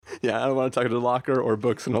Yeah, I don't want to talk to the locker or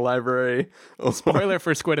books in the library. Spoiler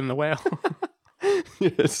for Squid and the Whale.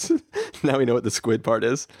 Yes. Now we know what the squid part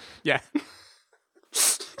is. Yeah.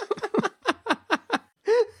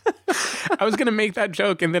 I was going to make that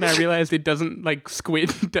joke, and then I realized it doesn't, like,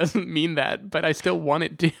 squid doesn't mean that, but I still want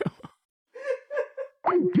it to.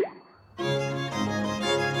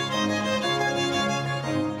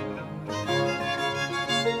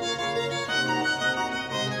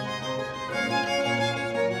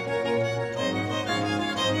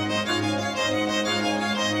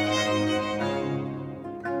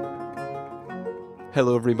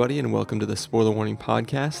 Hello, everybody, and welcome to the Spoiler Warning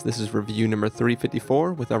Podcast. This is review number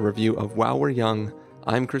 354 with our review of While We're Young.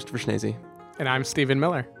 I'm Christopher Schnese. And I'm Stephen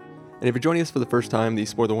Miller. And if you're joining us for the first time, the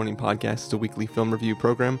Spoiler Warning Podcast is a weekly film review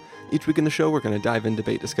program. Each week in the show, we're going to dive in,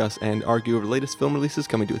 debate, discuss, and argue over the latest film releases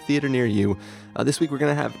coming to a theater near you. This week, we're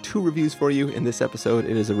going to have two reviews for you. In this episode,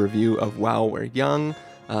 it is a review of While We're Young.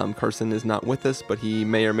 Carson is not with us, but he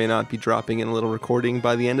may or may not be dropping in a little recording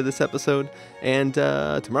by the end of this episode. And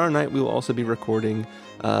tomorrow night, we will also be recording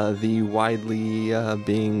the widely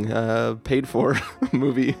being paid for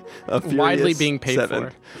movie of Furious Widely being paid 7.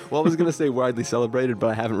 for. Well, I was going to say widely celebrated,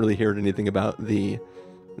 but I haven't really heard anything about the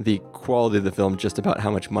quality of the film, just about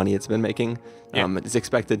how much money it's been making. Yeah. It's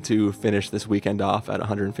expected to finish this weekend off at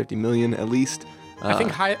 $150 million at least. I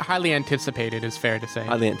think highly anticipated is fair to say.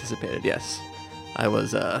 Highly anticipated, yes. I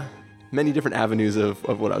was many different avenues of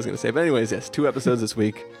what I was going to say. But anyways, yes, 2 episodes this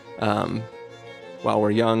week, While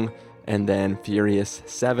We're Young, and then Furious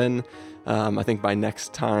 7. I think by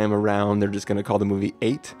next time around, they're just going to call the movie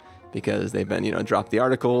 8, because they've been, dropped the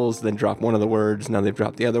articles, then drop one of the words, now they've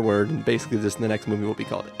dropped the other word, and basically the next movie will be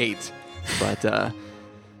called 8. But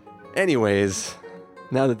anyways,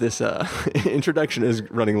 now that this introduction is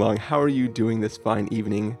running long, how are you doing this fine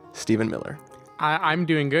evening, Stephen Miller? I'm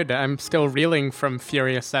doing good. I'm still reeling from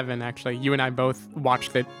Furious 7, actually. You and I both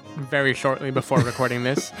watched it very shortly before recording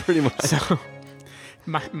this. Pretty much. So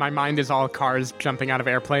my mind is all cars jumping out of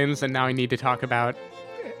airplanes, and now I need to talk about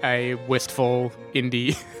a wistful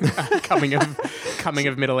indie coming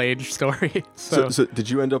of middle-age story. So did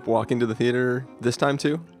you end up walking to the theater this time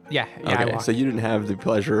too? Yeah, okay, I walked. So you didn't have the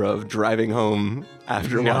pleasure of driving home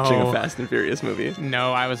after watching a Fast and Furious movie?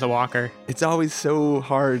 No, I was a walker. It's always so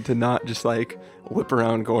hard to not just whip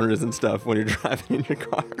around corners and stuff when you're driving in your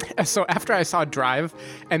car. So after I saw Drive,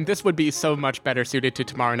 and this would be so much better suited to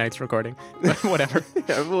tomorrow night's recording, but whatever.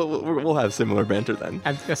 Yeah, we'll have similar banter then.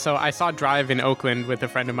 And so I saw Drive in Oakland with a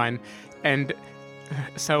friend of mine, and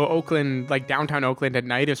so Oakland, downtown Oakland at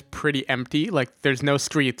night, is pretty empty. There's no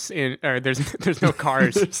streets there's no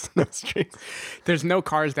cars. There's no streets. There's no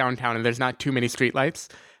cars downtown, and there's not too many streetlights.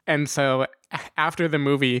 And so after the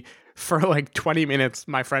movie, for 20 minutes,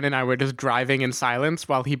 my friend and I were just driving in silence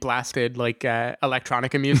while he blasted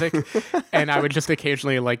electronica music, and I would just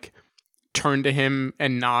occasionally turn to him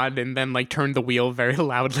and nod, and then turn the wheel very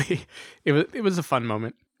loudly. It was a fun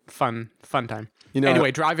moment, fun time.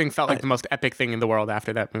 Anyway, driving felt like the most epic thing in the world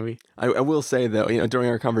after that movie. I will say, though, during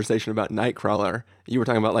our conversation about Nightcrawler, you were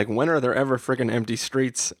talking about, when are there ever freaking empty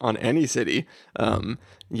streets on any city?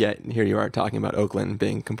 Yet here you are talking about Oakland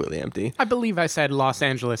being completely empty. I believe I said Los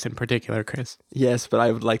Angeles in particular, Chris. Yes, but I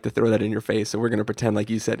would like to throw that in your face, so we're going to pretend like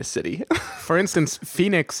you said a city. For instance,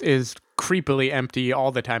 Phoenix is creepily empty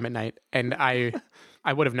all the time at night, and I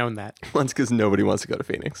would have known that. Well, it's because nobody wants to go to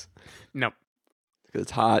Phoenix. No. Because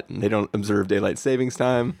it's hot and they don't observe daylight savings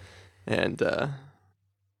time, and I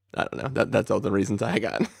don't know. That's all the reasons I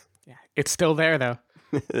got. Yeah, it's still there though.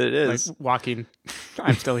 It is. Walking,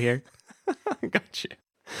 I'm still here. Gotcha.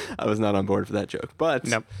 I was not on board for that joke, but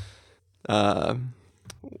nope.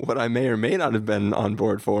 What I may or may not have been on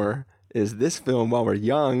board for is this film, While We're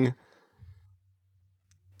Young.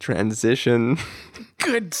 Transition.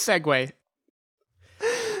 Good segue.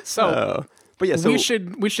 So. But yeah,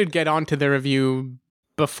 we should get on to the review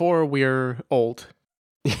before we're old.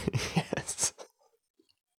 Yes.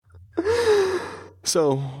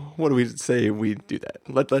 So what do we say we do that?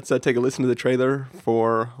 Let's take a listen to the trailer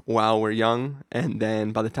for While We're Young, and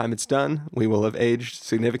then by the time it's done, we will have aged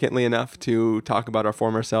significantly enough to talk about our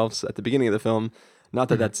former selves at the beginning of the film. Not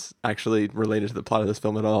that that's actually related to the plot of this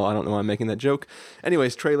film at all. I don't know why I'm making that joke.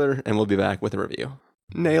 Anyways, trailer, and we'll be back with a review.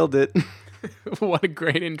 Nailed it. What a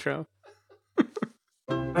great intro.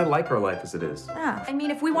 I like our life as it is. Yeah. I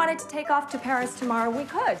mean, if we wanted to take off to Paris tomorrow, we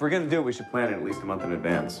could. If we're gonna do it, we should plan it at least a month in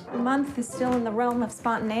advance. A month is still in the realm of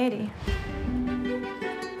spontaneity.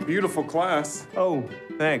 Beautiful class. Oh,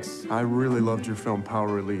 thanks. I really loved your film,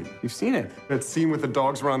 Power Elite. You've seen it. That scene with the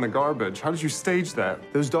dogs around the garbage. How did you stage that?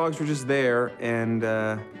 Those dogs were just there, and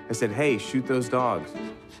I said, hey, shoot those dogs.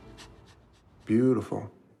 Beautiful.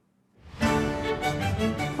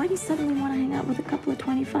 Why do you suddenly want to hang out with a couple of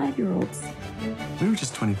 25-year-olds? We were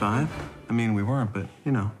just 25. I mean, we weren't, but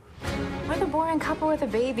you know. We're the boring couple with a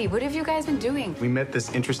baby. What have you guys been doing? We met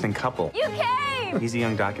this interesting couple. You came! He's a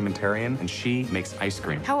young documentarian, and she makes ice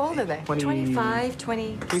cream. How old are they? 25,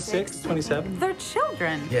 26. 27. They're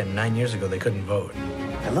children. Yeah, 9 years ago they couldn't vote.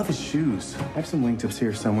 I love his shoes. I have some wingtips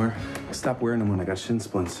here somewhere. I stopped wearing them when I got shin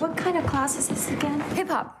splints. What kind of class is this again?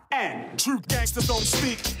 Hip-hop. True gangsters don't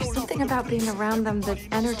speak. Something about being around them that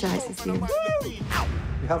energizes you.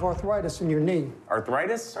 You have arthritis in your knee.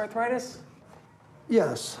 Arthritis? Arthritis?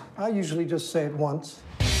 Yes, I usually just say it once.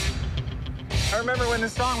 I remember when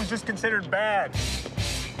this song was just considered bad.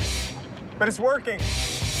 But it's working.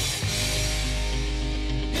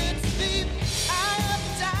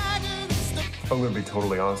 If I'm gonna be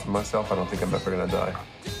totally honest with myself, I don't think I'm ever gonna die.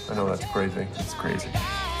 I know that's crazy. It's crazy.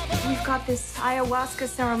 We've got this ayahuasca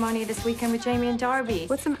ceremony this weekend with Jamie and Darby.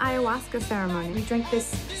 What's an ayahuasca ceremony? You drink this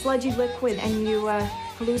sludgy liquid and you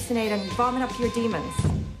hallucinate and vomit up your demons.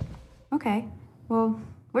 Okay. Well,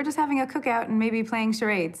 we're just having a cookout and maybe playing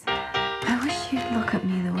charades. I wish you'd look at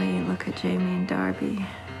me the way you look at Jamie and Darby.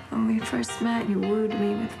 When we first met, you wooed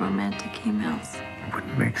me with romantic emails. It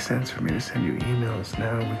wouldn't make sense for me to send you emails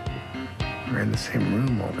now. We're in the same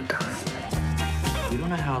room all the time. We don't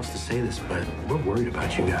know how else to say this, but we're worried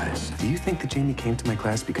about you guys. Do you think that Jamie came to my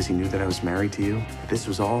class because he knew that I was married to you? This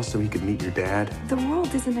was all so he could meet your dad? The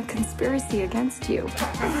world isn't a conspiracy against you.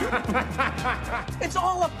 It's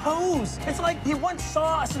all a pose. It's like he once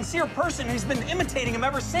saw a sincere person and he's been imitating him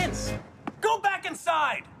ever since. Go back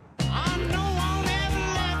inside.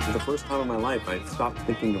 For the first time in my life, I stopped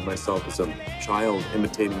thinking of myself as a child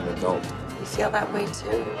imitating an adult. You feel that way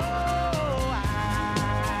too?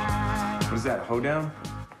 What is that, hoedown?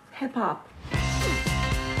 Hip-hop.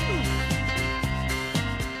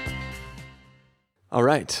 All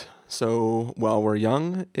right. So, While We're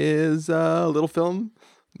Young is a little film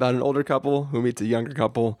about an older couple who meets a younger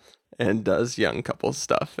couple and does young couple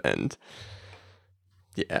stuff. And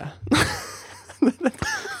yeah.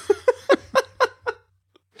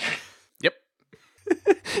 Yep.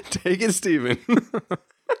 Take it, Stephen.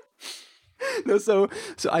 No, so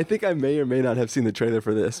I think I may or may not have seen the trailer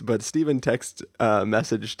for this, but Steven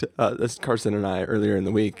messaged Carson and I earlier in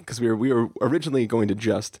the week because we were originally going to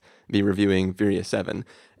just be reviewing Furious 7,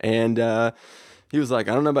 and he was like,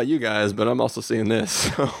 I don't know about you guys, but I'm also seeing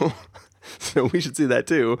this, so we should see that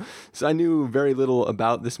too. So I knew very little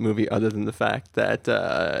about this movie other than the fact that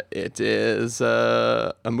it is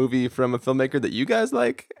a movie from a filmmaker that you guys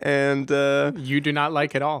like, and You do not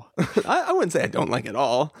like it all. I wouldn't say I don't like it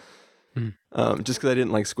all. Just because I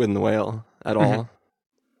didn't like Squid and the Whale at all.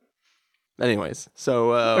 Anyways,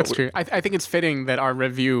 so That's true. I think it's fitting that our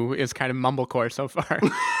review is kind of mumblecore so far.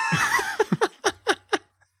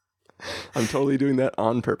 I'm totally doing that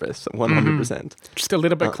on purpose, 100%. Just a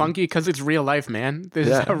little bit clunky because it's real life, man. This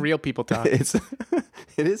is how real people talk. It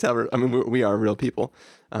is how we are real people.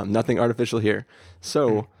 Nothing artificial here.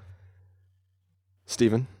 So,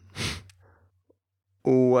 Stephen,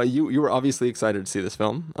 you were obviously excited to see this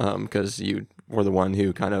film because you were the one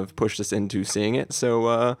who kind of pushed us into seeing it. So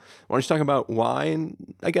why don't you talk about why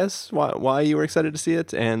you were excited to see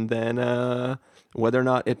it, and then whether or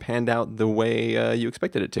not it panned out the way you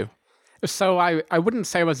expected it to. So I wouldn't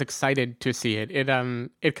say I was excited to see it. It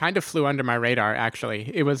kind of flew under my radar, actually.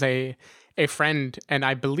 It was a friend and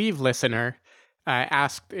I believe listener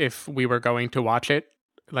asked if we were going to watch it,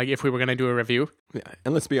 like if we were going to do a review. Yeah,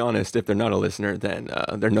 and let's be honest, if they're not a listener, then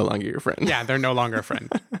they're no longer your friend. Yeah, they're no longer a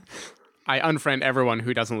friend. I unfriend everyone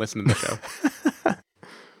who doesn't listen to the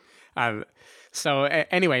show. So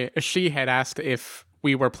anyway, she had asked if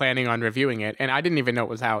we were planning on reviewing it, and I didn't even know it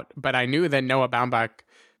was out, but I knew that Noah Baumbach,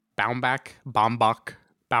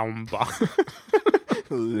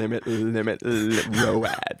 limit,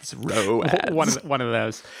 roads. One of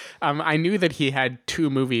those. I knew that he had 2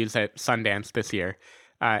 movies at Sundance this year.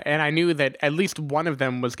 And I knew that at least one of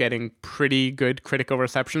them was getting pretty good critical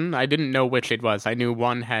reception. I didn't know which it was. I knew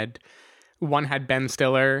one had Ben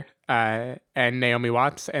Stiller and Naomi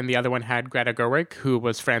Watts, and the other one had Greta Gerwig, who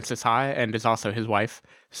was Frances Ha and is also his wife.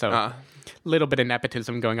 So a little bit of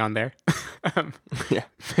nepotism going on there. Yeah,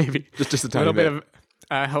 maybe just a tiny bit of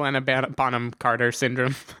Helena Bonham Carter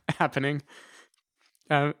syndrome happening.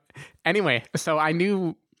 Anyway, so I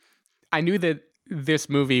knew that this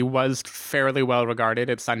movie was fairly well regarded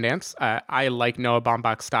at Sundance. I like Noah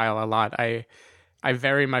Baumbach's style a lot. I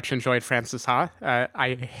very much enjoyed Frances Ha.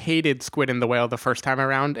 I hated Squid and the Whale the first time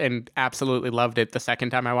around and absolutely loved it the second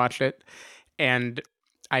time I watched it. And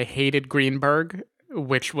I hated Greenberg,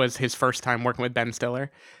 which was his first time working with Ben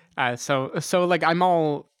Stiller. So like I'm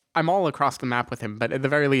all I'm all across the map with him, but at the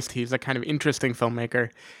very least, he's a kind of interesting filmmaker,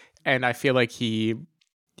 and I feel like he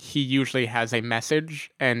usually has a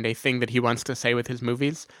message and a thing that he wants to say with his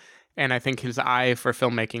movies, and I think his eye for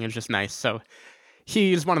filmmaking is just nice. So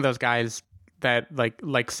he's one of those guys that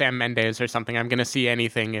like Sam Mendes or something. I'm going to see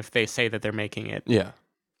anything if they say that they're making it. Yeah.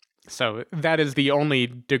 So that is the only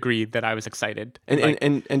degree that I was excited.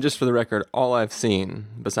 And just for the record, all I've seen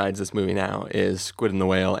besides this movie now is Squid and the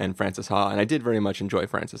Whale and Frances Ha, and I did very much enjoy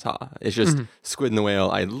Frances Ha. It's just Squid and the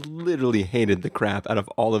Whale, I literally hated the crap out of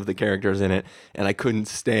all of the characters in it, and I couldn't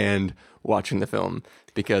stand watching the film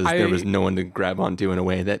because there was no one to grab onto in a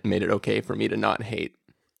way that made it okay for me to not hate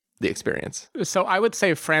the experience. So I would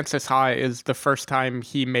say Frances Ha is the first time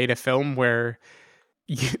he made a film where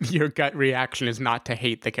your gut reaction is not to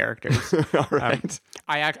hate the characters. All right.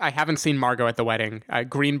 I haven't seen Margot at the Wedding.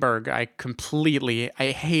 Greenberg, I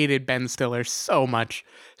hated Ben Stiller so much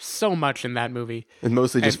in that movie. And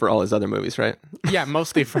mostly just for all his other movies, right? Yeah,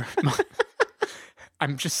 mostly for...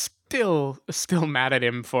 I'm just still mad at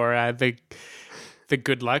him for the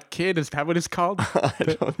Good Luck Kid. Is that what it's called?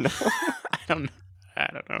 I don't know. I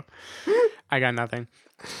don't know. I got nothing.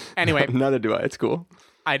 Anyway. Neither do I. It's cool.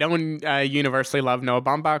 I don't universally love Noah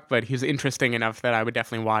Baumbach, but he's interesting enough that I would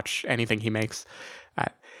definitely watch anything he makes.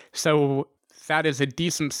 So that is a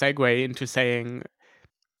decent segue into saying...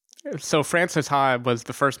 So Frances Ha was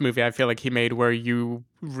the first movie I feel like he made where you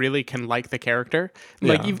really can like the character.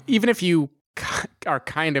 Like, even if you are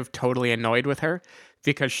kind of totally annoyed with her,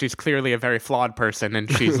 because she's clearly a very flawed person,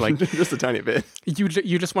 and she's like just a tiny bit. You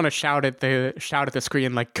just want to shout at the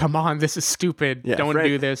screen like, "Come on, this is stupid! Yeah, Don't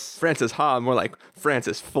do this." Frances Ha, more like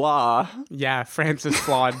Frances Flaw. Yeah, Frances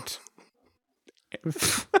Flawed.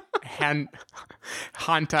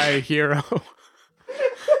 Hentai hero.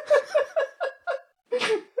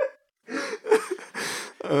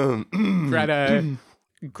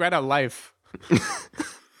 Greta Life.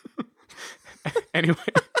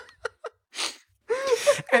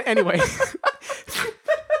 Anyway,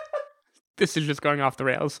 this is just going off the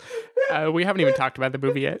rails. We haven't even talked about the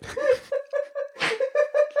movie yet.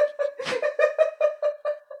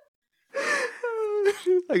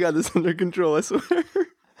 I got this under control, I swear.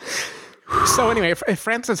 So anyway,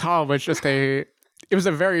 Frances Ha was it was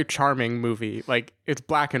a very charming movie. Like, it's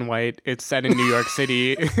black and white. It's set in New York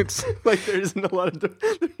City. It's like there isn't a lot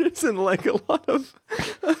of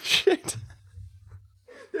shit.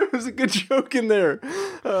 There was a good joke in there.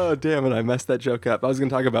 Oh, damn it. I messed that joke up. I was going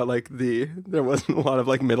to talk about, there wasn't a lot of,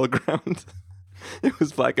 middle ground. It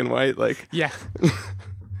was black and white, Yeah.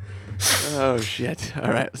 Oh, shit. All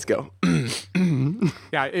right, let's go.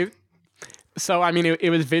 Yeah, it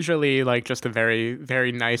was visually, just a very,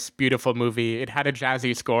 very nice, beautiful movie. It had a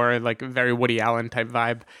jazzy score, a very Woody Allen type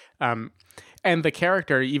vibe. And the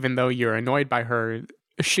character, even though you're annoyed by her,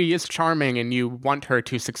 she is charming and you want her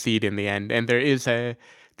to succeed in the end. And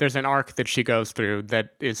there's an arc that she goes through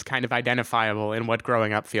that is kind of identifiable in what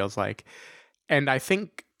growing up feels like. And I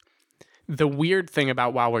think the weird thing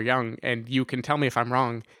about While We're Young, and you can tell me if I'm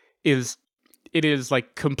wrong, is it is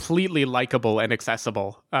completely likable and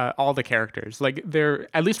accessible. All the characters,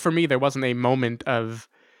 at least for me, there wasn't a moment of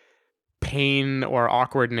pain or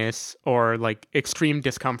awkwardness or extreme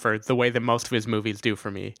discomfort the way that most of his movies do for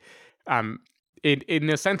me. In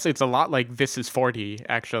a sense, it's a lot like This Is 40,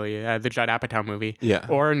 actually, the Judd Apatow movie. Yeah.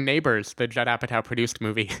 Or Neighbors, the Judd Apatow produced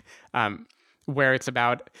movie, where it's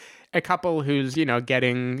about a couple who's,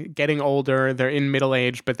 getting older, they're in middle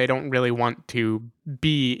age, but they don't really want to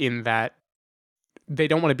be in that. They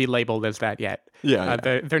don't want to be labeled as that yet. Yeah.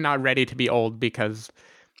 They're not ready to be old because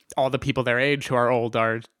all the people their age who are old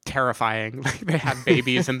are terrifying. They have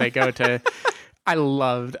babies and they go to... I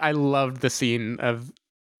loved the scene of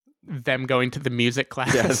them going to the music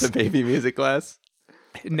class. Yeah, the baby music class.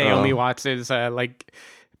 Naomi Watts is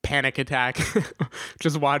panic attack,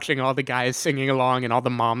 just watching all the guys singing along and all the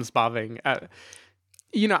moms bobbing.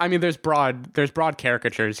 There's broad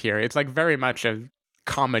caricatures here. It's very much a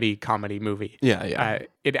comedy movie. Yeah.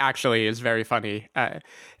 It actually is very funny.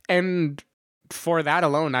 And for that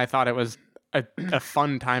alone, I thought it was a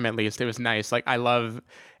fun time, at least. It was nice. I love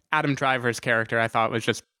Adam Driver's character. I thought was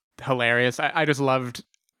just hilarious. I just loved...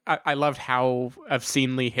 I loved how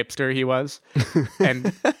obscenely hipster he was.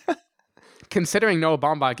 And considering Noah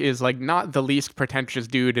Baumbach is not the least pretentious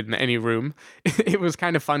dude in any room, it was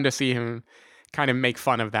kind of fun to see him kind of make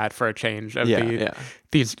fun of that for a change.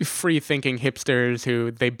 These free-thinking hipsters who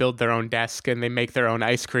they build their own desk and they make their own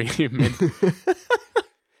ice cream.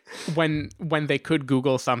 And when they could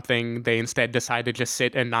Google something, they instead decide to just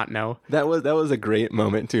sit and not know. That was a great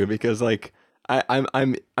moment too, because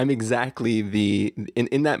I'm exactly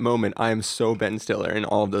in that moment. I am so Ben Stiller in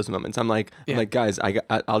all of those moments. I'm like, guys,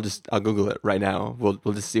 I'll Google it right now.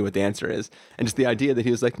 We'll just see what the answer is. And just the idea that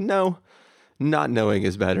he was like, no, not knowing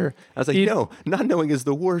is better. I was like, no, not knowing is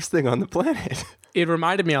the worst thing on the planet. It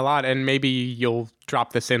reminded me a lot, and maybe you'll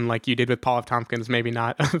drop this in like you did with Paul F. Tompkins, maybe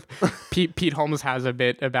not. Pete Holmes has a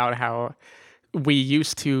bit about how we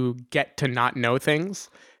used to get to not know things,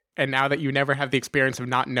 and now that you never have the experience of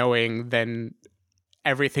not knowing, then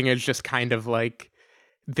everything is just kind of like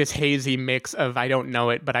this hazy mix of I don't know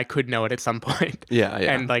it, but I could know it at some point. Yeah.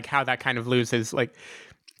 And like how that kind of loses, like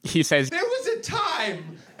he says, there was a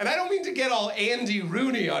time, and I don't mean to get all Andy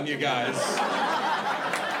Rooney on you guys,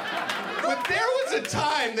 but there was a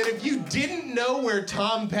time that if you didn't know where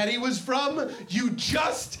Tom Petty was from, you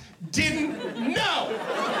just didn't know.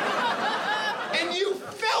 And you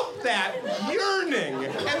felt that yearning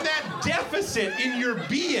and that deficit in your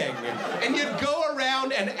being. And you'd go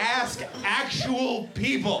around and ask actual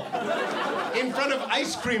people in front of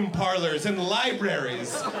ice cream parlors and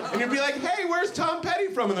libraries. And you'd be like, hey, where's Tom Petty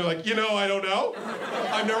from? And they're like, I don't know.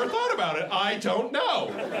 I've never thought about it. I don't know.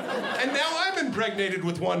 And now I'm impregnated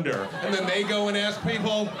with wonder. And then they go and ask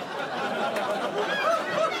people.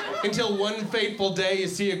 Until one fateful day, you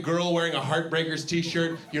see a girl wearing a Heartbreakers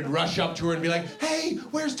t-shirt, you'd rush up to her and be like, hey,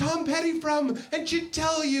 where's Tom Petty from? And she'd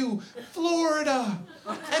tell you, Florida.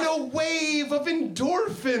 And a wave of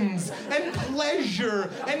endorphins and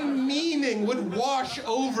pleasure and meaning would wash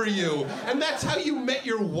over you. And that's how you met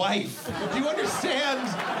your wife. Do you understand?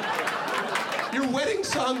 Your wedding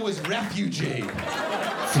song was Refugee.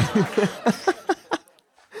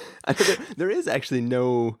 There is actually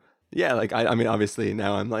no... Yeah, like, I mean, obviously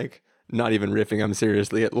now I'm like not even riffing. I'm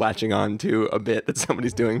seriously latching on to a bit that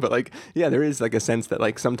somebody's doing. But like, yeah, there is like a sense that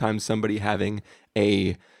like sometimes somebody having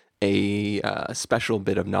a special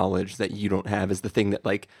bit of knowledge that you don't have is the thing that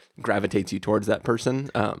like gravitates you towards that person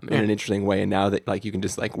in an interesting way. And now that like you can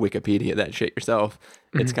just like Wikipedia that shit yourself,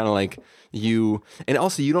 it's kind of like and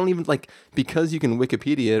also you don't even like, because you can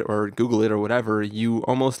Wikipedia it or Google it or whatever, you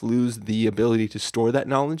almost lose the ability to store that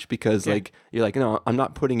knowledge because like you're like, no, I'm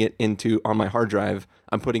not putting it on my hard drive.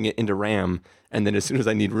 I'm putting it into RAM. And then as soon as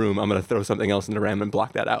I need room, I'm going to throw something else into RAM and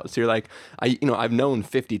block that out. So you're like, I've known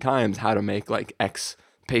 50 times how to make like X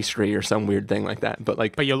pastry or some weird thing like that,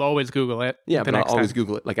 but you'll always Google it. Yeah, but I'll always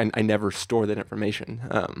Google it. Like I never store that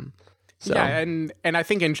information. So. Yeah, and I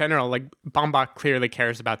think in general, like Baumbach clearly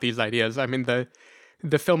cares about these ideas. I mean,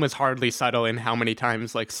 the film is hardly subtle in how many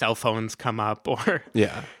times like cell phones come up, or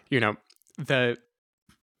even the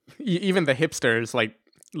hipsters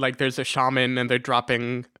like there's a shaman and they're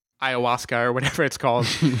dropping ayahuasca or whatever it's called,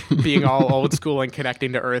 being all old school and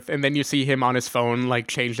connecting to earth. And then you see him on his phone, like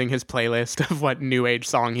changing his playlist of what new age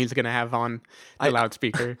song he's going to have on the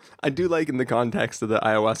loudspeaker. I do like in the context of the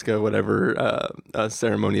ayahuasca, whatever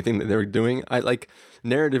ceremony thing that they were doing. I like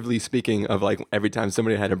narratively speaking of like every time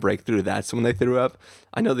somebody had a breakthrough, that's when they threw up.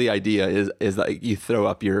 I know the idea is like you throw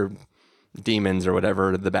up your demons or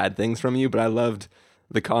whatever, the bad things from you. But I loved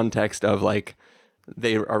the context of like,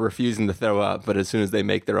 they are refusing to throw up, but as soon as they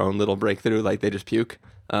make their own little breakthrough, like they just puke.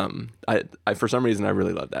 I for some reason I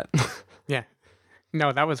really love that. Yeah,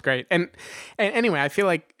 no, that was great. And anyway, I feel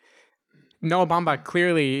like Noah Baumbach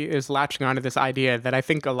clearly is latching onto this idea that I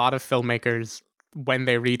think a lot of filmmakers, when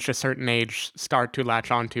they reach a certain age, start to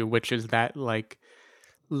latch onto, which is that like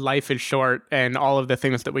life is short, and all of the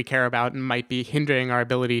things that we care about might be hindering our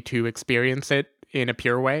ability to experience it in a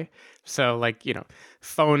pure way. So like,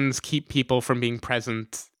 phones keep people from being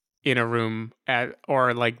present in a room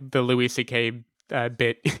or like the Louis C.K.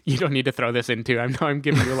 Bit. You don't need to throw this into. I know I'm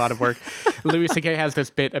giving you a lot of work. Louis C.K. has this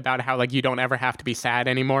bit about how like you don't ever have to be sad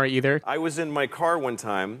anymore either. I was in my car one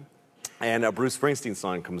time and a Bruce Springsteen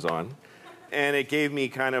song comes on and it gave me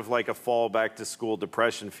kind of like a fall back to school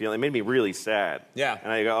depression feeling. It made me really sad. Yeah.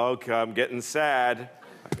 And I go, okay, I'm getting sad.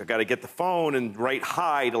 I got to get the phone and write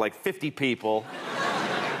hi to like 50 people.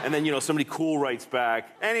 And then, somebody cool writes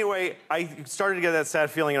back. Anyway, I started to get that sad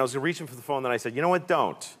feeling, and I was reaching for the phone, and I said, you know what,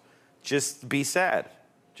 don't. Just be sad.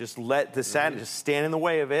 Just let the sadness, just stand in the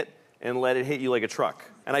way of it, and let it hit you like a truck.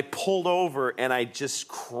 And I pulled over, and I just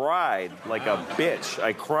cried like a bitch.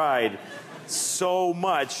 I cried so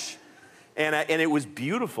much, and it was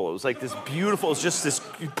beautiful. It was like this beautiful, it's just this,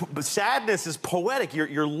 sadness is poetic.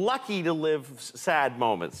 You're lucky to live sad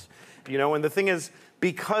moments, and the thing is,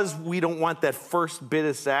 because we don't want that first bit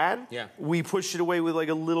of sad, we push it away with like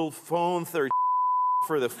a little phone for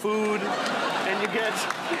the food, and you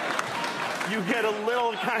get a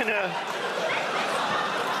little kind of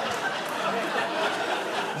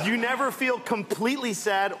you never feel completely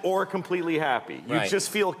sad or completely happy. You Right. just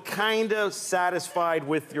feel kind of satisfied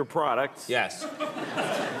with your product. Yes.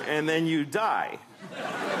 And then you die.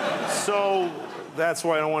 So that's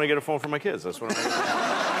why I don't want to get a phone for my kids. That's what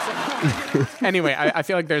I'm Anyway, I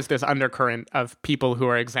feel like there's this undercurrent of people who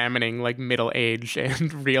are examining like middle age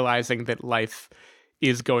and realizing that life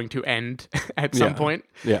is going to end at some point.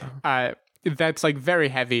 Yeah. That's like very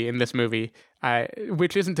heavy in this movie,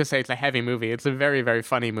 which isn't to say it's a heavy movie. It's a very, very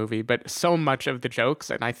funny movie, but so much of the jokes.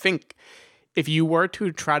 And I think if you were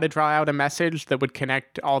to try to draw out a message that would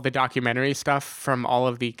connect all the documentary stuff from all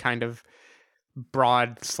of the kind of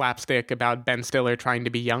broad slapstick about Ben Stiller trying to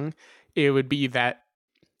be young, it would be that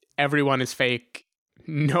everyone is fake.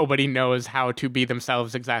 Nobody knows how to be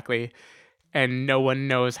themselves exactly. And no one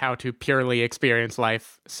knows how to purely experience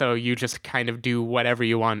life. So you just kind of do whatever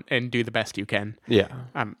you want and do the best you can. Yeah.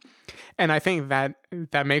 And I think that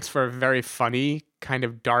makes for a very funny, kind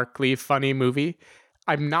of darkly funny movie.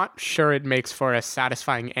 I'm not sure it makes for a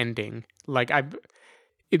satisfying ending. Like,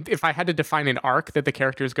 if I had to define an arc that the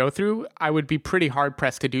characters go through, I would be pretty hard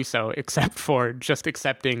pressed to do so, except for just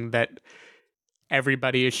accepting that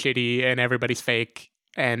everybody is shitty and everybody's fake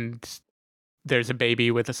and there's a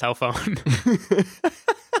baby with a cell phone.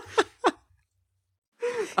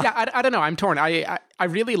 Yeah, I don't know. I'm torn. I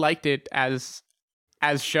really liked it as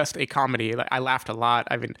just a comedy. Like, I laughed a lot.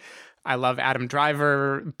 I mean, I love Adam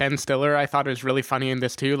Driver, Ben Stiller. I thought it was really funny in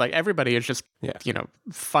this too. Like, everybody is just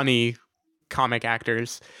funny comic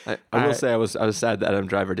actors. I will say I was sad that Adam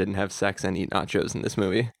Driver didn't have sex and eat nachos in this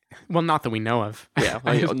movie. Well, not that we know of. Yeah,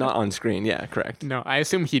 well, not on screen. Yeah, correct. No, I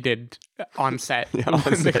assume he did on set. Yeah,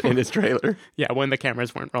 on set in his trailer. Yeah, when the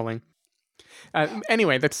cameras weren't rolling.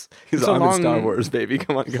 Anyway, he's on in Star Wars, baby.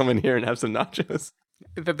 Come in here and have some nachos.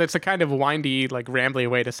 That's a kind of windy, like rambly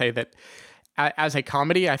way to say that. As a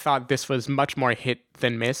comedy, I thought this was much more hit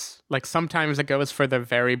than miss. Like, sometimes it goes for the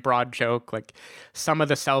very broad joke. Like, some of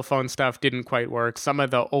the cell phone stuff didn't quite work. Some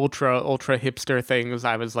of the ultra hipster things,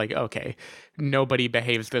 I was like, okay, nobody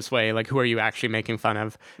behaves this way. Like, who are you actually making fun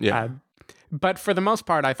of? Yeah. But for the most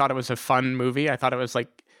part, I thought it was a fun movie. I thought it was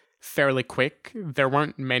like fairly quick. There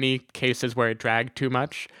weren't many cases where it dragged too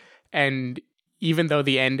much. And even though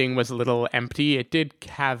the ending was a little empty, it did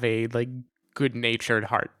have a like good-natured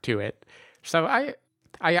heart to it. So I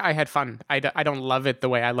had fun. I don't love it the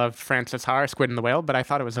way I loved Francis Ha, Squid and the Whale, but I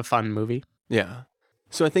thought it was a fun movie. Yeah.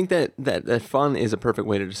 So I think that fun is a perfect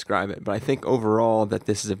way to describe it, but I think overall that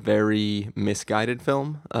this is a very misguided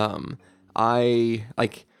film. If I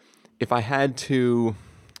had to,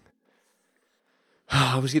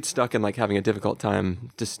 I always get stuck in like having a difficult time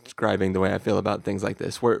describing the way I feel about things like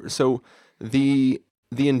this.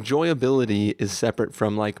 The enjoyability is separate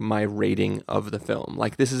from like my rating of the film.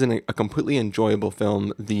 Like, this is a completely enjoyable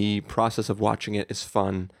film. The process of watching it is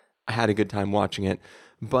fun. I had a good time watching it,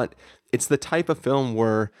 but it's the type of film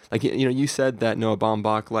where, like, you said that Noah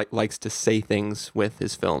Baumbach likes to say things with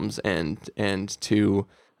his films and to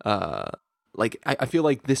I feel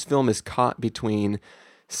like this film is caught between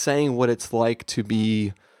saying what it's like to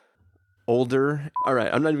be older. All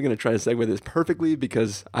right, I'm not even going to try to segue this perfectly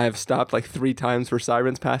because I have stopped like 3 times for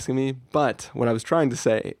sirens passing me, but what I was trying to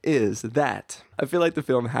say is that I feel like the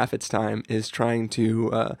film half its time is trying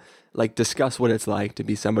to discuss what it's like to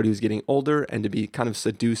be somebody who's getting older and to be kind of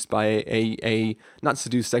seduced by a not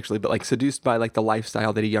seduced sexually, but like seduced by like the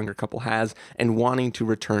lifestyle that a younger couple has and wanting to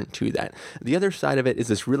return to that. The other side of it is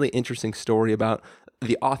this really interesting story about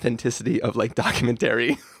the authenticity of like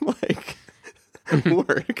documentary work,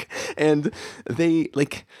 and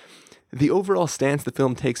the overall stance the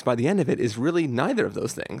film takes by the end of it is really neither of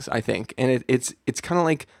those things, I think. And it's kind of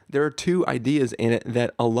like there are 2 ideas in it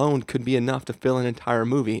that alone could be enough to fill an entire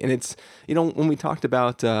movie. And it's, when we talked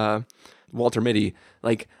about Walter Mitty,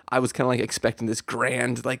 like, I was kind of like expecting this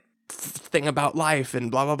grand like thing about life and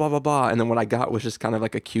blah blah blah blah blah, and then what I got was just kind of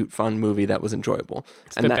like a cute fun movie that was enjoyable.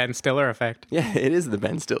 It's the Ben Stiller effect. Yeah, it is the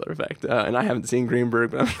Ben Stiller effect. And I haven't seen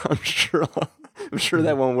Greenberg, but I'm sure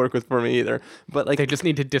that won't work for me either. But like, they just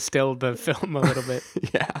need to distill the film a little bit.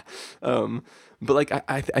 Yeah. But like,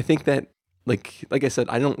 I think that like I said,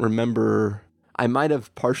 I don't remember. I might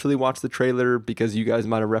have partially watched the trailer because you guys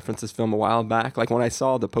might have referenced this film a while back. Like, when I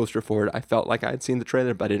saw the poster for it, I felt like I had seen the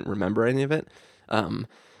trailer, but I didn't remember any of it.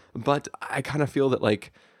 But I kind of feel that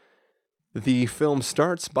like the film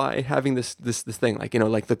starts by having this thing, like,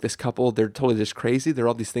 look, this couple, they're totally just crazy. They're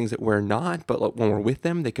all these things that we're not, but like, when we're with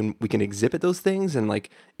them, we can exhibit those things, and like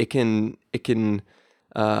it can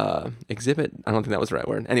exhibit. I don't think that was the right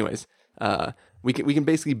word. Anyways, we can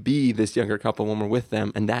basically be this younger couple when we're with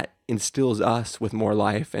them, and that instills us with more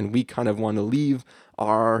life, and we kind of want to leave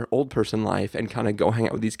our old person life and kind of go hang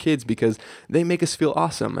out with these kids because they make us feel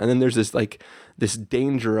awesome. And then there's this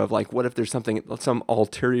danger of like, what if there's some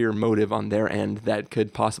ulterior motive on their end that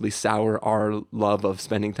could possibly sour our love of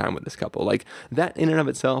spending time with this couple? Like that in and of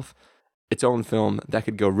itself, its own film that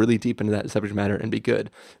could go really deep into that subject matter and be good.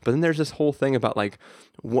 But then there's this whole thing about like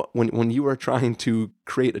when you are trying to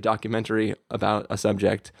create a documentary about a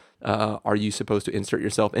subject, are you supposed to insert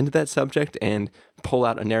yourself into that subject and pull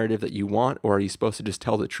out a narrative that you want, or are you supposed to just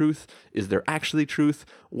tell the truth? Is there actually truth?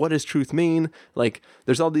 What does truth mean? Like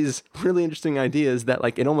there's all these really interesting ideas that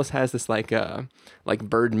like it almost has this like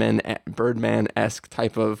Birdman-esque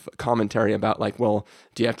type of commentary about like, well,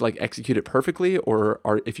 do you have to like execute it perfectly, or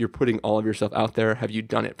if you're putting all of yourself out there, have you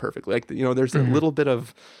done it perfectly? Like, you know, there's a little bit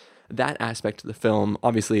of that aspect to the film.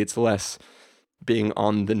 Obviously, it's less being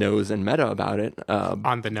on the nose and meta about it.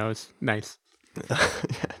 On the nose, nice.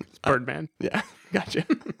 Birdman. Yeah, gotcha.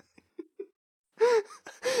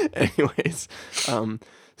 Anyways,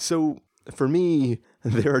 so for me,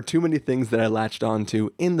 there are too many things that I latched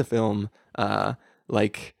onto in the film,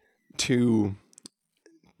 like to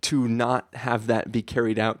not have that be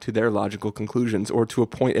carried out to their logical conclusions, or to a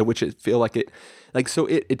point at which it feel like it, like, so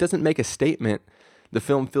it doesn't make a statement. The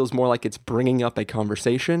film feels more like it's bringing up a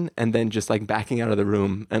conversation and then just like backing out of the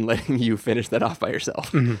room and letting you finish that off by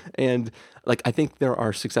yourself. Mm-hmm. And like, I think there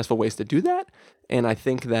are successful ways to do that. And I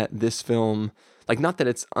think that this film, like, not that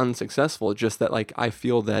it's unsuccessful, just that like, I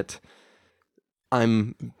feel that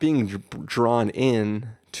I'm being drawn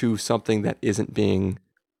in to something that isn't being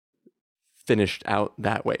finished out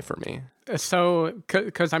that way for me. So,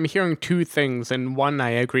 because I'm hearing two things, and one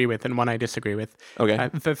I agree with and one I disagree with. Okay.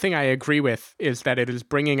 The thing I agree with is that it is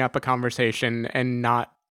bringing up a conversation and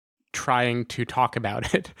not trying to talk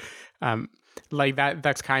about it. Like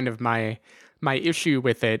that's kind of my issue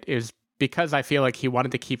with it, is because I feel like he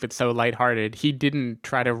wanted to keep it so lighthearted. He didn't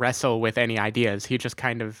try to wrestle with any ideas. He just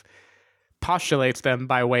kind of postulates them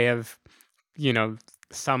by way of, you know,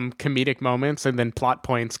 some comedic moments and then plot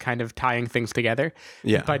points kind of tying things together.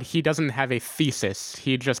 Yeah. But he doesn't have a thesis.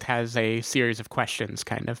 He just has a series of questions,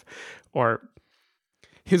 kind of. Or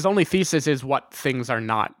his only thesis is what things are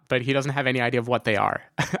not, but he doesn't have any idea of what they are,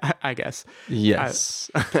 I guess.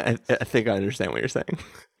 Yes. I think I understand what you're saying.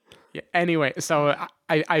 Yeah. Anyway, so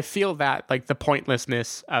I feel that, like, the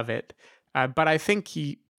pointlessness of it. But I think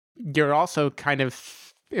you're also kind of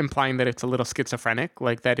implying that it's a little schizophrenic,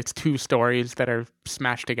 like that it's two stories that are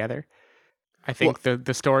smashed together. I think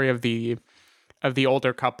the story of the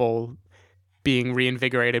older couple being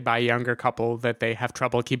reinvigorated by a younger couple that they have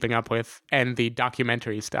trouble keeping up with, and the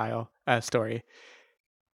documentary style story.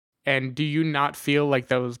 And do you not feel like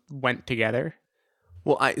those went together?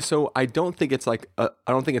 Well, I don't think it's like I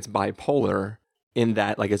don't think it's bipolar in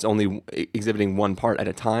that like it's only exhibiting one part at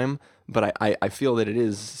a time. But I feel that it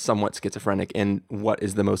is somewhat schizophrenic in what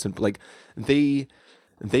is the most, like, they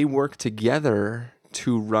work together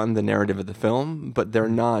to run the narrative of the film, but they're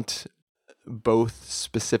not both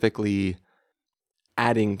specifically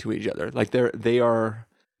adding to each other. Like they're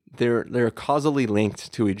causally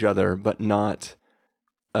linked to each other, but not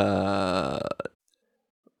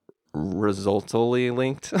resultally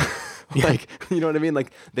linked. Like, you know what I mean?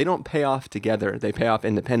 Like, they don't pay off together. They pay off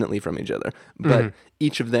independently from each other. But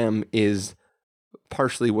each of them is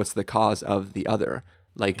partially what's the cause of the other.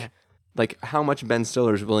 Like how much Ben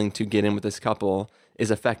Stiller is willing to get in with this couple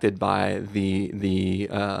is affected by the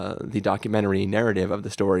documentary narrative of the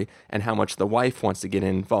story, and how much the wife wants to get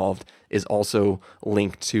involved is also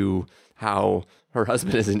linked to how her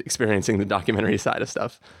husband is experiencing the documentary side of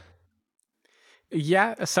stuff.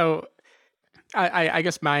 Yeah, so I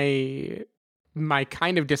guess my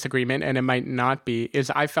kind of disagreement, and it might not be, is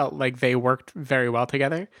I felt like they worked very well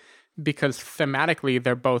together because thematically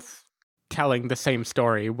they're both telling the same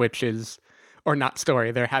story, which is, or not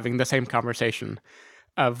story, they're having the same conversation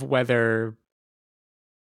of whether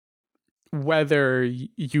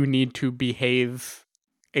you need to behave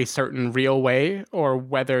a certain real way or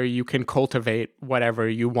whether you can cultivate whatever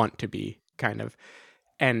you want to be, kind of.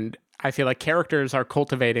 And I feel like characters are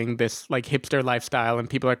cultivating this like hipster lifestyle, and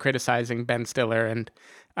people are criticizing Ben Stiller and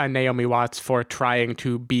Naomi Watts for trying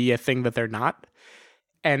to be a thing that they're not.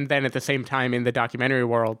 And then at the same time in the documentary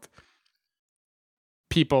world,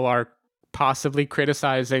 people are possibly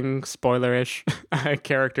criticizing, spoilerish,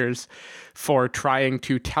 characters for trying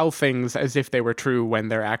to tell things as if they were true when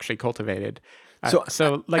they're actually cultivated.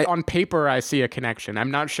 So on paper, I see a connection. I'm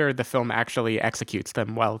not sure the film actually executes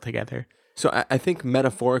them well together. So I think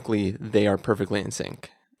metaphorically they are perfectly in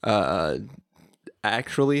sync.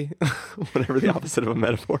 actually, whatever the opposite of a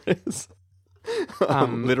metaphor is.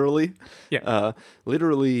 Literally. Yeah.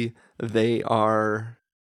 Literally, they are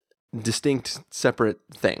distinct, separate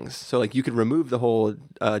things. So like you could remove the whole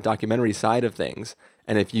documentary side of things,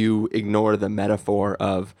 and if you ignore the metaphor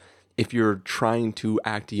of if you're trying to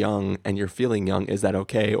act young and you're feeling young, is that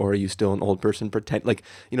okay? Or are you still an old person pretend? Like,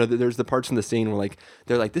 you know, there's the parts in the scene where like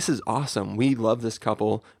they're like, this is awesome, we love this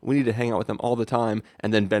couple, we need to hang out with them all the time,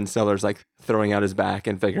 and then Ben Stiller's like throwing out his back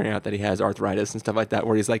and figuring out that he has arthritis and stuff like that,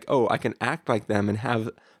 where he's like, oh, I can act like them and have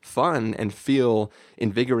fun and feel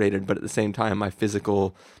invigorated, but at the same time my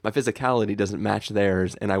physicality doesn't match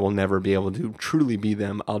theirs, and I will never be able to truly be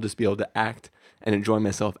them. I'll just be able to act and enjoy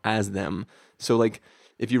myself as them. So like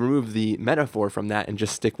if you remove the metaphor from that and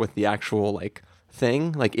just stick with the actual like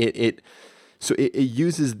thing, like it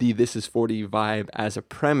uses the This Is 40 vibe as a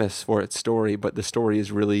premise for its story, but the story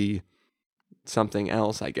is really something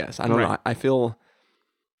else, I guess. I don't know. I feel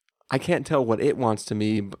I can't tell what it wants to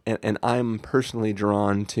me, and I'm personally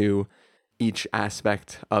drawn to each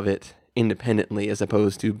aspect of it independently as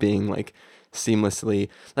opposed to being like seamlessly.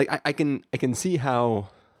 Like I can see how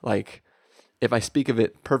like if I speak of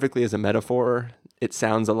it perfectly as a metaphor, it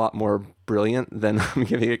sounds a lot more brilliant than I'm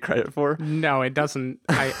giving it credit for. No, it doesn't.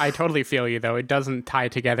 I totally feel you, though. It doesn't tie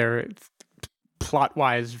together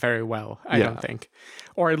plot-wise very well, I don't think.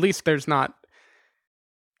 Or at least there's not...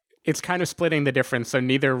 It's kind of splitting the difference, so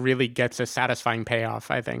neither really gets a satisfying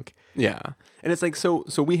payoff, I think. Yeah. And it's like, so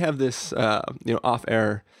we have this, off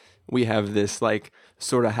air, we have this like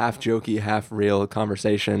sort of half jokey, half real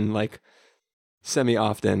conversation, like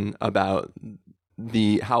semi-often about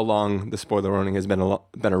how long the spoiler warning has been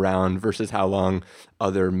around versus how long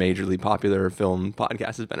other majorly popular film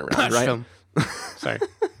podcasts has been around, right? Film. Sorry.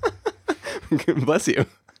 Bless you.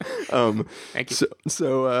 Thank you.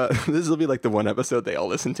 So this will be like the one episode they all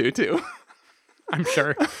listen to too. I'm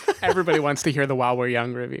sure everybody wants to hear the While We're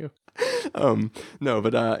Young review. No,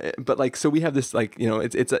 but like, so we have this like, you know,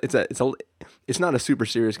 it's not a super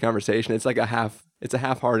serious conversation. It's like it's a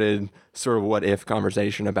half-hearted sort of what if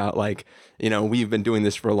conversation about like, you know, we've been doing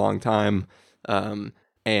this for a long time,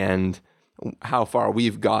 and how far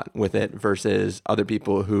we've got with it versus other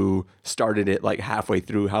people who started it like halfway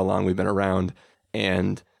through how long we've been around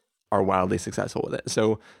and are wildly successful with it.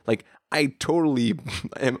 So like, I totally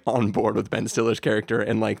am on board with Ben Stiller's character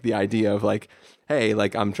and like the idea of like, hey,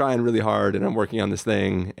 like I'm trying really hard and I'm working on this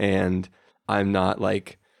thing and I'm not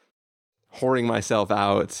like whoring myself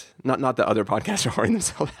out. Not that other podcasts are whoring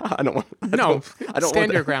themselves out. I don't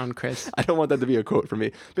stand your ground, Chris. I don't want that to be a quote from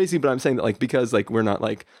me. Basically, but I'm saying that like, because like we're not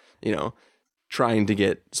like, you know, trying to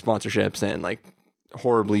get sponsorships and like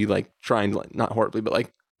horribly like trying to like, not horribly, but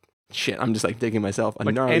like shit, I'm just like digging myself a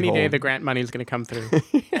gnarly any hole. day the grant money is going to come through.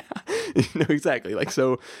 Yeah. No, exactly. Like,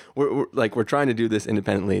 so we're trying to do this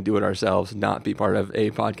independently, do it ourselves, not be part of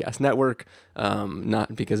a podcast network,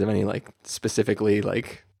 not because of any like specifically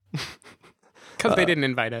like because they didn't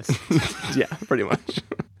invite us. Yeah, pretty much.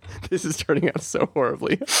 This is turning out so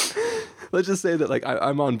horribly. Let's just say that like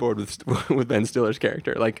I'm on board with Ben Stiller's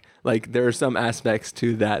character. Like there are some aspects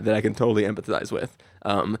to that I can totally empathize with.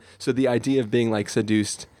 So the idea of being like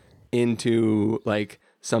seduced into like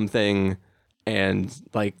something and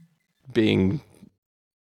like being,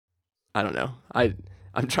 I don't know.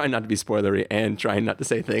 I'm trying not to be spoilery and trying not to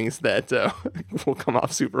say things that will come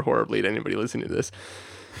off super horribly to anybody listening to this.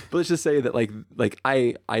 But let's just say that like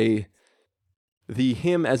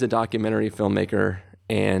him as a documentary filmmaker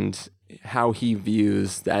and how he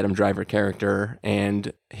views the Adam Driver character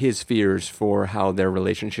and his fears for how their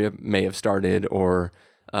relationship may have started or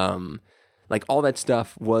like all that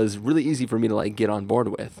stuff was really easy for me to like get on board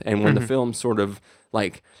with. And when the film sort of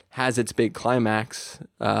like has its big climax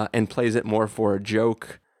and plays it more for a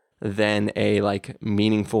joke than a like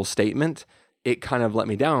meaningful statement, it kind of let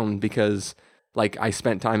me down because like I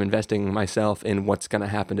spent time investing myself in what's going to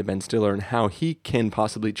happen to Ben Stiller and how he can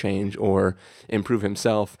possibly change or improve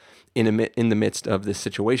himself in the midst of this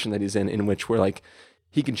situation that he's in which we're like,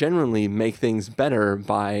 he can genuinely make things better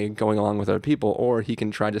by going along with other people, or he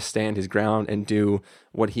can try to stand his ground and do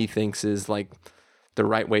what he thinks is like the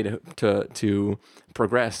right way to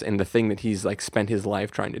progress and the thing that he's like spent his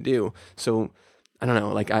life trying to do. So I don't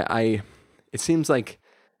know, like it seems like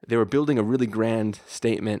they were building a really grand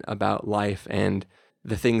statement about life and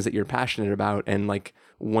the things that you're passionate about. And like,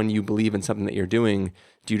 when you believe in something that you're doing,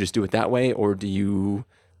 do you just do it that way? Or do you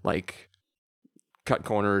like cut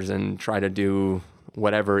corners and try to do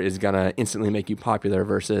whatever is going to instantly make you popular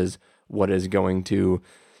versus what is going to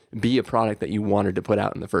be a product that you wanted to put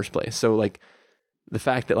out in the first place? So like the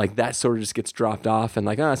fact that like that sort of just gets dropped off and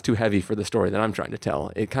like, oh, it's too heavy for the story that I'm trying to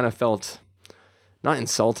tell. It kind of felt not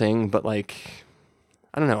insulting, but like,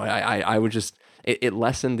 I don't know. I would just, it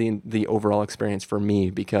lessened the overall experience for me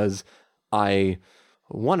because I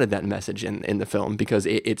wanted that message in the film because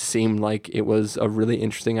it seemed like it was a really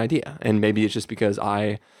interesting idea. And maybe it's just because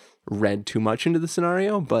I read too much into the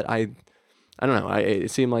scenario, but I don't know.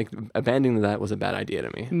 It seemed like abandoning that was a bad idea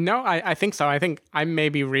to me. No, I think so. I think I may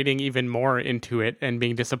be reading even more into it and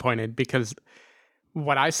being disappointed because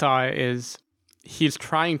what I saw is he's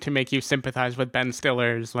trying to make you sympathize with Ben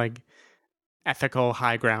Stiller's like ethical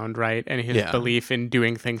high ground, right? And his belief in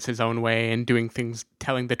doing things his own way and doing things,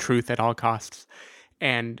 telling the truth at all costs.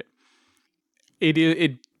 And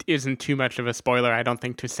it isn't too much of a spoiler, I don't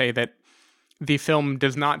think, to say that the film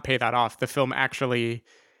does not pay that off. The film actually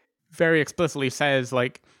very explicitly says,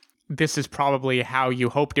 like, this is probably how you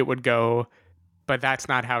hoped it would go, but that's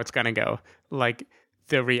not how it's going to go. Like,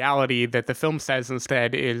 the reality that the film says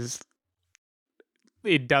instead is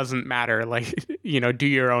it doesn't matter. Like, you know, do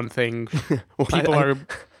your own thing. Well,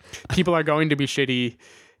 people are going to be shitty,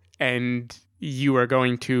 and you are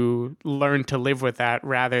going to learn to live with that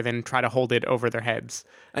rather than try to hold it over their heads.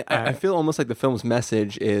 I feel almost like the film's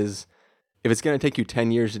message is, if it's going to take you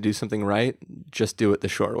 10 years to do something right, just do it the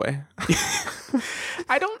short way.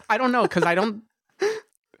 I don't know, because I don't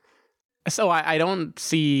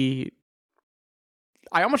see.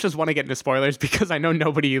 I almost just want to get into spoilers because I know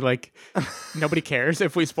nobody cares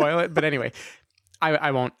if we spoil it. But anyway,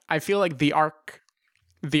 I won't. I feel like the arc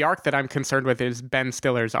that I'm concerned with is Ben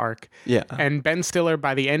Stiller's arc. Yeah. And Ben Stiller,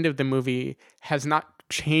 by the end of the movie, has not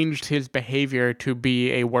changed his behavior to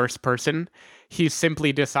be a worse person. He's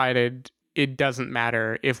simply decided it doesn't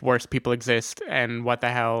matter if worse people exist, and what the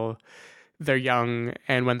hell, they're young,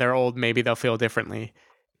 and when they're old, maybe they'll feel differently.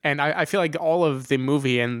 And I feel like all of the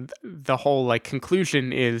movie and the whole like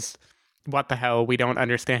conclusion is, what the hell, we don't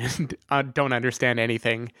understand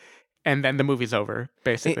anything. And then the movie's over,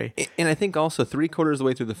 basically. And I think also 3/4 of the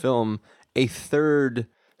way through the film, a third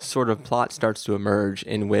sort of plot starts to emerge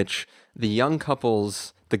in which the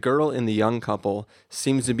girl in the young couple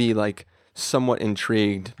seems to be like somewhat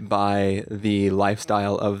intrigued by the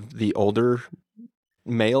lifestyle of the older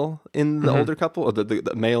male in the older couple, or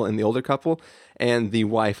the male in the older couple, and the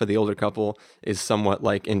wife of the older couple is somewhat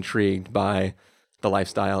like intrigued by the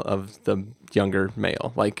lifestyle of the younger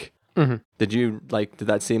male. Like, did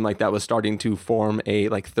that seem like that was starting to form a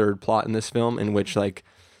like third plot in this film in which, like,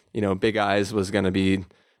 you know, Big Eyes was going to be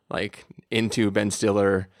like into Ben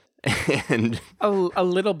Stiller and a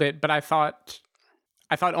little bit, but I thought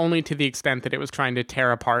only to the extent that it was trying to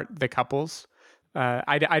tear apart the couples.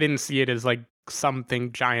 I didn't see it as like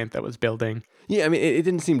something giant that was building. Yeah, I mean, it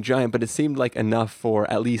didn't seem giant, but it seemed like enough for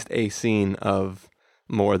at least a scene of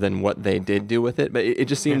more than what they did do with it. But it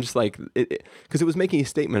just seems like because it was making a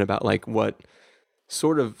statement about like what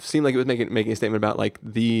sort of seemed like it was making a statement about like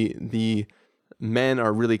the men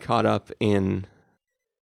are really caught up in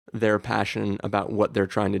their passion about what they're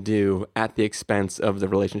trying to do at the expense of the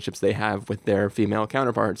relationships they have with their female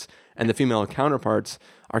counterparts, and the female counterparts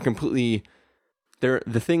are completely.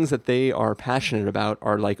 The things that they are passionate about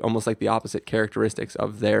are like almost like the opposite characteristics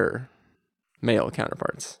of their male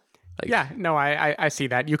counterparts. Like, yeah, no, I see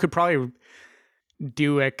that. You could probably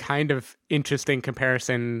do a kind of interesting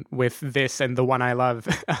comparison with this and The One I Love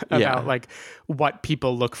about like what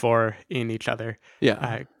people look for in each other.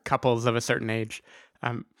 Yeah, couples of a certain age.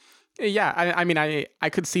 I mean, I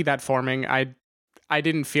could see that forming. I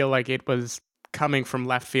didn't feel like it was coming from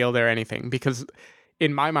left field or anything, because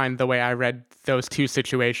in my mind, the way I read those two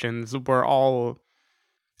situations were all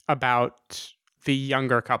about the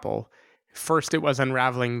younger couple. First, it was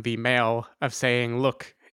unraveling the male of saying,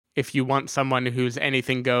 look, if you want someone who's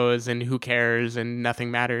anything goes and who cares and nothing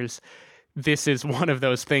matters, this is one of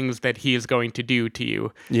those things that he is going to do to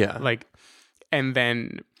you. Yeah. Like, and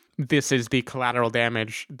then this is the collateral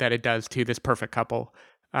damage that it does to this perfect couple.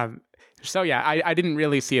 So yeah, I didn't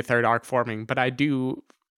really see a third arc forming, but I do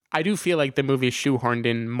feel like the movie shoehorned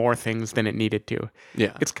in more things than it needed to.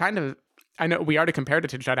 Yeah. It's kind of, I know we already compared it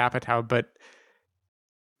to Judd Apatow, but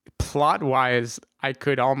plot-wise, I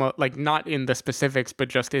could almost, like, not in the specifics, but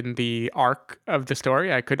just in the arc of the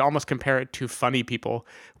story, I could almost compare it to Funny People,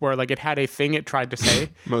 where, like, it had a thing it tried to say.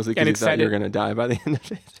 Mostly because you thought you were going to die by the end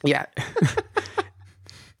of it. Yeah.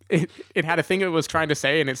 It had a thing it was trying to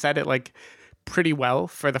say, and it said it, like, pretty well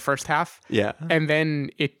for the first half. Yeah. And then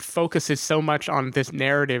it focuses so much on this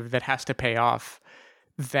narrative that has to pay off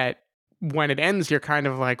that when it ends, you're kind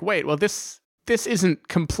of like, wait, well, this this isn't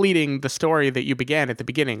completing the story that you began at the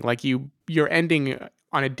beginning. Like you're ending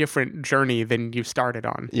on a different journey than you started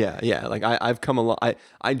on. Yeah. Like I've come along.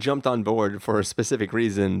 I jumped on board for a specific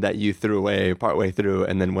reason that you threw away partway through,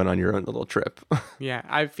 and then went on your own little trip. Yeah,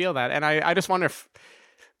 I feel that, and I just wonder if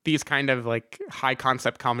these kind of like high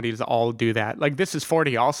concept comedies all do that. Like This Is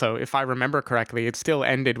 40 also, if I remember correctly, it still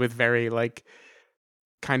ended with very like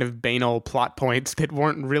kind of banal plot points that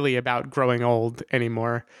weren't really about growing old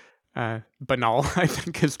anymore. Banal, I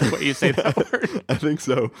think is the way you say that word. I think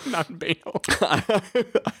so. Not banal.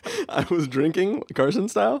 I was drinking Carson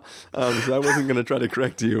style, so I wasn't going to try to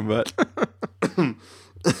correct you, but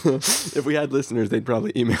if we had listeners, they'd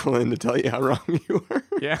probably email in to tell you how wrong you were.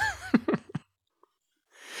 Yeah.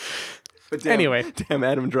 But damn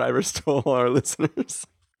Adam Driver stole our listeners.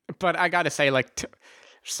 But I gotta say, like,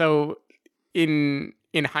 so in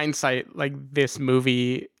hindsight, like this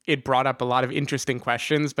movie, it brought up a lot of interesting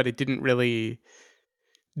questions, but it didn't really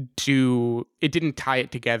it didn't tie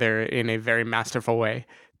it together in a very masterful way.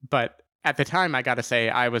 But at the time, I gotta say,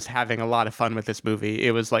 I was having a lot of fun with this movie.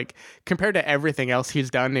 It was like, compared to everything else he's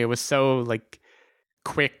done, it was so like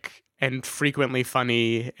quick and frequently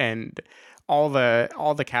funny, and all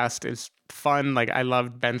the cast is fun. Like I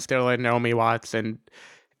loved Ben Stiller, Naomi Watts, and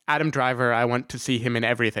Adam Driver. I want to see him in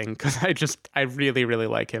everything because I really, really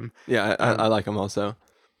like him. Yeah, I like him also.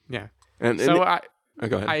 Yeah. And so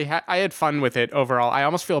go ahead. I had fun with it overall. I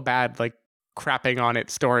almost feel bad like crapping on it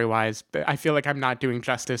story-wise, but I feel like I'm not doing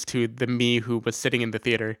justice to the me who was sitting in the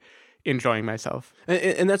theater enjoying myself.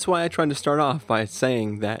 And that's why I tried to start off by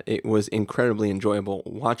saying that it was incredibly enjoyable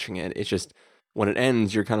watching it. It's just when it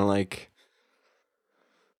ends, you're kind of like,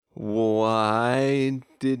 why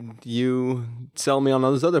did you sell me on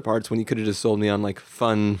all those other parts when you could have just sold me on like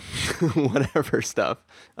fun whatever stuff?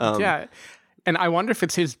 Yeah. And I wonder if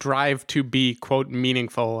it's his drive to be, quote,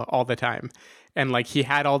 meaningful all the time. And like he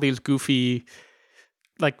had all these goofy,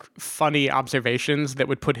 like funny observations that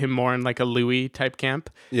would put him more in like a Louis type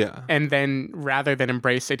camp. Yeah. And then rather than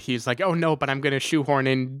embrace it, he's like, oh no, but I'm going to shoehorn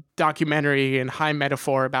in documentary and high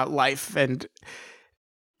metaphor about life. And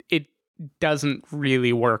it doesn't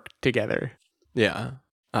really work together. Yeah,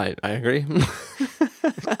 I agree.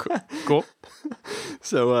 Cool.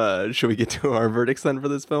 So should we get to our verdicts then for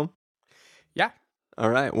this film? Yeah. All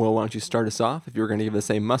right. Well, why don't you start us off? If you were going to give this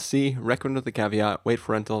a must-see, recommend with a caveat, wait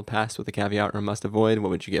for rental, pass with a caveat, or must avoid, what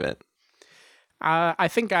would you give it? I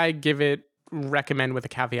think I give it recommend with a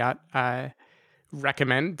caveat.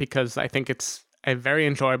 Recommend because I think it's a very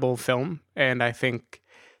enjoyable film, and I think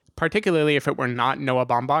particularly if it were not Noah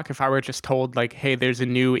Baumbach, if I were just told like, hey, there's a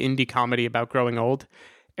new indie comedy about growing old,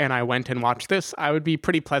 and I went and watched this, I would be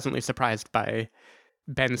pretty pleasantly surprised by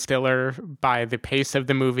Ben Stiller, by the pace of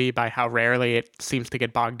the movie, by how rarely it seems to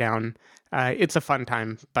get bogged down. It's a fun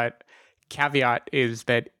time, but caveat is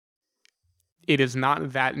that it is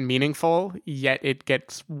not that meaningful, yet it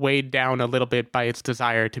gets weighed down a little bit by its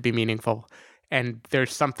desire to be meaningful. And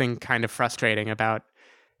there's something kind of frustrating about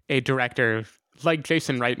a director like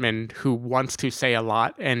Jason Reitman who wants to say a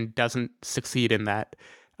lot and doesn't succeed in that.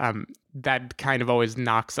 That kind of always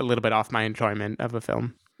knocks a little bit off my enjoyment of a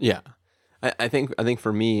film. Yeah. I think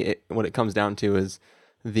for me, what it comes down to is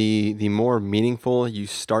the more meaningful you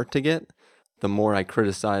start to get, the more I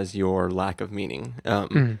criticize your lack of meaning.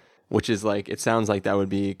 Which is like, it sounds like that would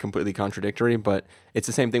be completely contradictory, but it's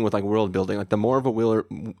the same thing with like world building. Like the more of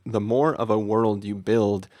a world you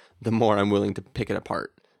build, the more I'm willing to pick it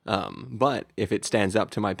apart. But if it stands up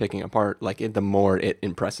to my picking apart, like the more it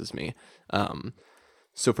impresses me.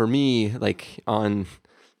 So for me, like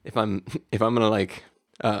if I'm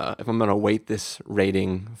gonna weight this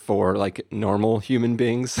rating for like normal human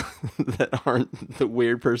beings that aren't the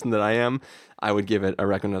weird person that I am, I would give it a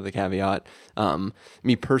recommend with a caveat.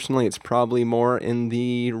 Me personally, it's probably more in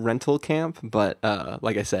the rental camp, but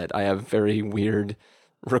like I said, I have very weird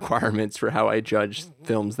requirements for how I judge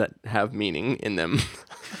films that have meaning in them.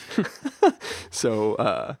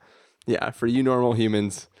 So yeah, for you normal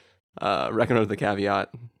humans, recommend with a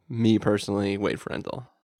caveat. Me personally, wait for rental.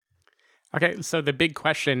 Okay, so the big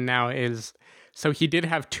question now is, so he did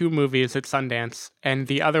have 2 movies at Sundance, and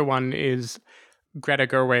the other one is Greta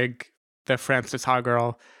Gerwig, the Frances Ha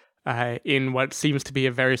girl, in what seems to be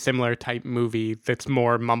a very similar type movie that's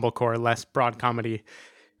more mumblecore, less broad comedy.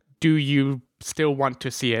 Do you still want to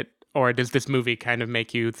see it, or does this movie kind of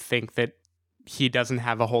make you think that he doesn't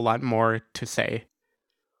have a whole lot more to say?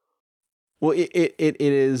 Well, it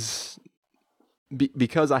is...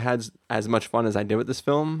 Because I had as much fun as I did with this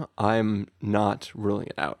film, I'm not ruling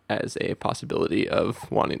it out as a possibility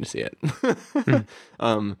of wanting to see it.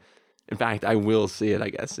 In fact, I will see it, I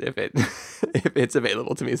guess, if if it's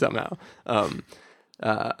available to me somehow.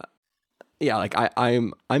 Yeah, like I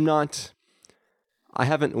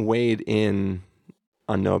haven't weighed in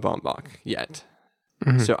on Noah Baumbach yet.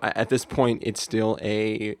 Mm-hmm. So at this point, it's still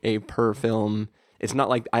a per film. It's not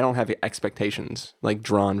like I don't have expectations like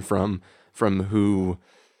drawn from who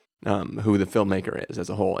the filmmaker is as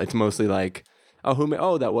a whole. It's mostly like,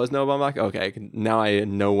 that was Noah Baumbach. Okay, now I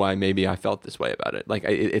know why maybe I felt this way about it. Like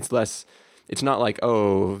it's less. It's not like,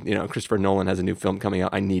 Christopher Nolan has a new film coming out,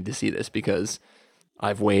 I need to see this because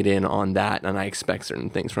I've weighed in on that and I expect certain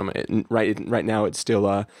things from it. And right now, it's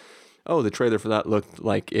still the trailer for that looked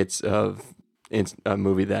like it's a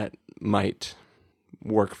movie that might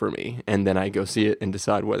work for me, and then I go see it and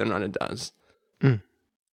decide whether or not it does. Mm.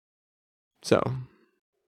 So,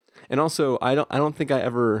 and also, I don't think I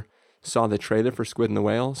ever saw the trailer for Squid and the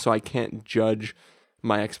Whale, so I can't judge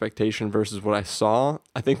my expectation versus what I saw.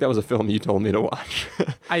 I think that was a film you told me to watch.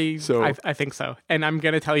 I think so. And I'm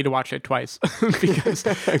going to tell you to watch it twice because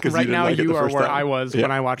right now you are where I was when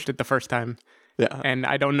I watched it the first time. Yeah. And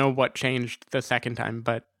I don't know what changed the second time,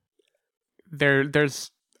 but there's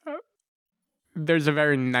a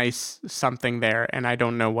very nice something there, and I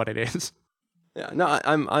don't know what it is. Yeah. No,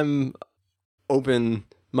 I'm open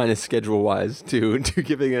minus schedule wise to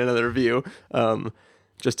giving it another review.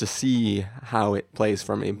 Just to see how it plays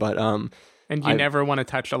for me, but and you never want to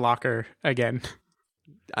touch a locker again.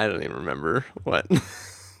 I don't even remember what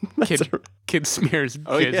kid smears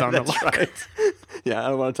jizz on the locker. Right. Yeah, I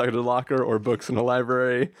don't want to talk to the locker or books in the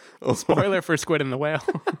library. Spoiler for Squid and the Whale.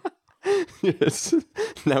 Yes.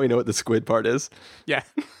 Now we know what the squid part is. Yeah.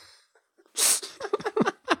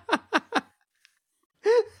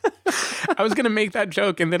 I was going to make that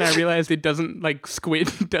joke, and then I realized it doesn't, like,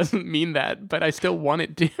 squid doesn't mean that, but I still want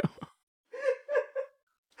it to.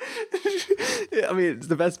 Yeah, I mean,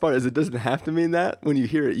 the best part is it doesn't have to mean that. When you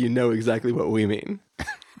hear it, you know exactly what we mean.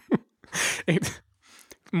 It's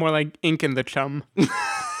more like ink in the chum.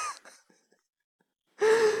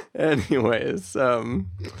 Anyways,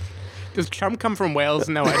 does chum come from whales?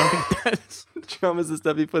 No, I don't think it does. Chum is the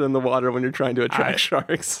stuff you put in the water when you're trying to attract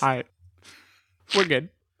sharks. All right. We're good.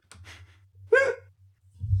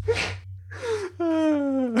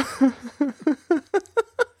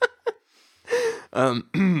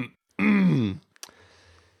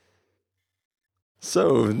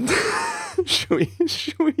 So should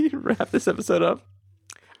we wrap this episode up?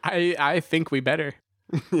 I think we better.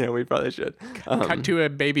 Yeah, we probably should. Cut to a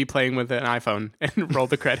baby playing with an iPhone and roll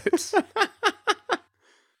the credits.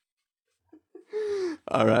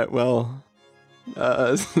 All right, well,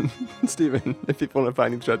 Stephen, if people want to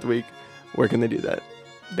find you throughout the week, where can they do that?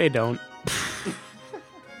 They don't.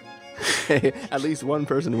 Hey, at least one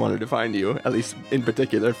person wanted to find you, at least in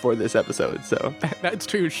particular for this episode. So that's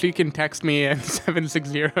true. She can text me at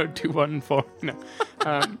 760-214. No.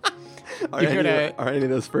 Are any of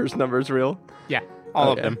those first numbers real? Yeah,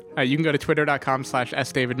 all of them. You can go to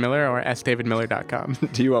twitter.com/sdavidmiller or sdavidmiller.com.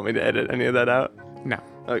 Do you want me to edit any of that out? No.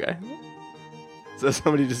 Okay. So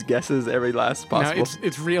somebody just guesses every last possible. No,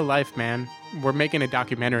 it's real life, man. We're making a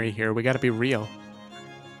documentary here. We got to be real.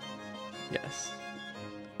 Yes.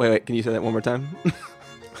 Wait, can you say that one more time?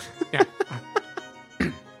 Yeah.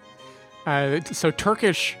 So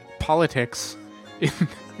Turkish politics.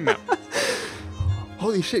 No.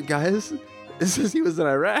 Holy shit, guys. It says he was in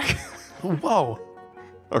Iraq. Whoa.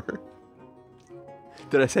 Or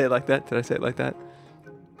did I say it like that?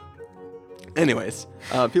 Anyways,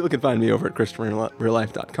 people can find me over at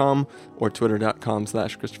ChristopherRealLife.com or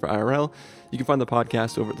Twitter.com/ChristopherIRL. You can find the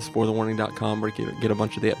podcast over at thespoilerwarning.com where you can get a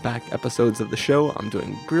bunch of the back episodes of the show. I'm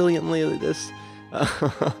doing brilliantly at this.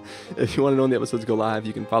 If you want to know when the episodes go live,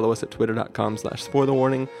 you can follow us at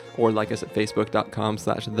Twitter.com/SpoilerWarning or like us at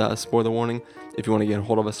Facebook.com/TheSpoilerWarning. If you want to get a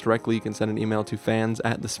hold of us directly, you can send an email to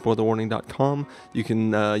fans@thespoilerwarning.com. You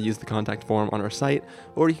can use the contact form on our site,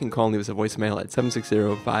 or you can call and leave us a voicemail at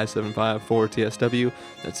 760-575-4TSW.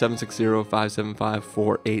 That's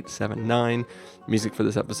 760-575-4879. Music for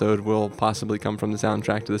this episode will possibly come from the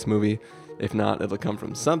soundtrack to this movie. If not, it'll come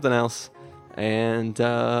from something else. And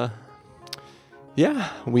yeah,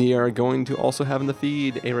 we are going to also have in the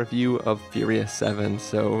feed a review of Furious 7,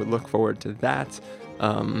 so look forward to that.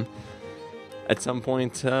 At some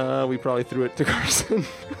point, we probably threw it to Carson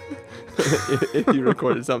if you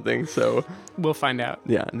recorded something, so we'll find out.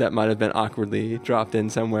 Yeah, that might have been awkwardly dropped in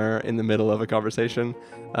somewhere in the middle of a conversation.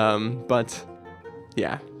 But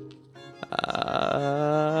yeah.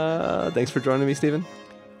 Thanks for joining me, Stephen.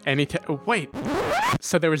 Wait,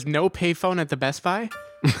 so there was no payphone at the Best Buy?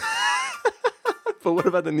 But what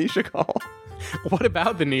about the Nisha call? What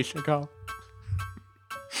about the Nisha call?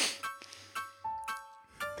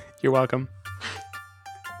 You're welcome.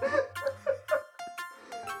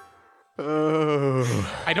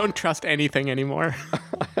 Oh. I don't trust anything anymore.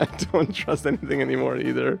 I don't trust anything anymore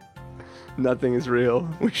either. Nothing is real.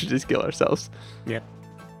 We should just kill ourselves. Yep.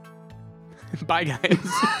 Bye,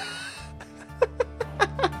 guys.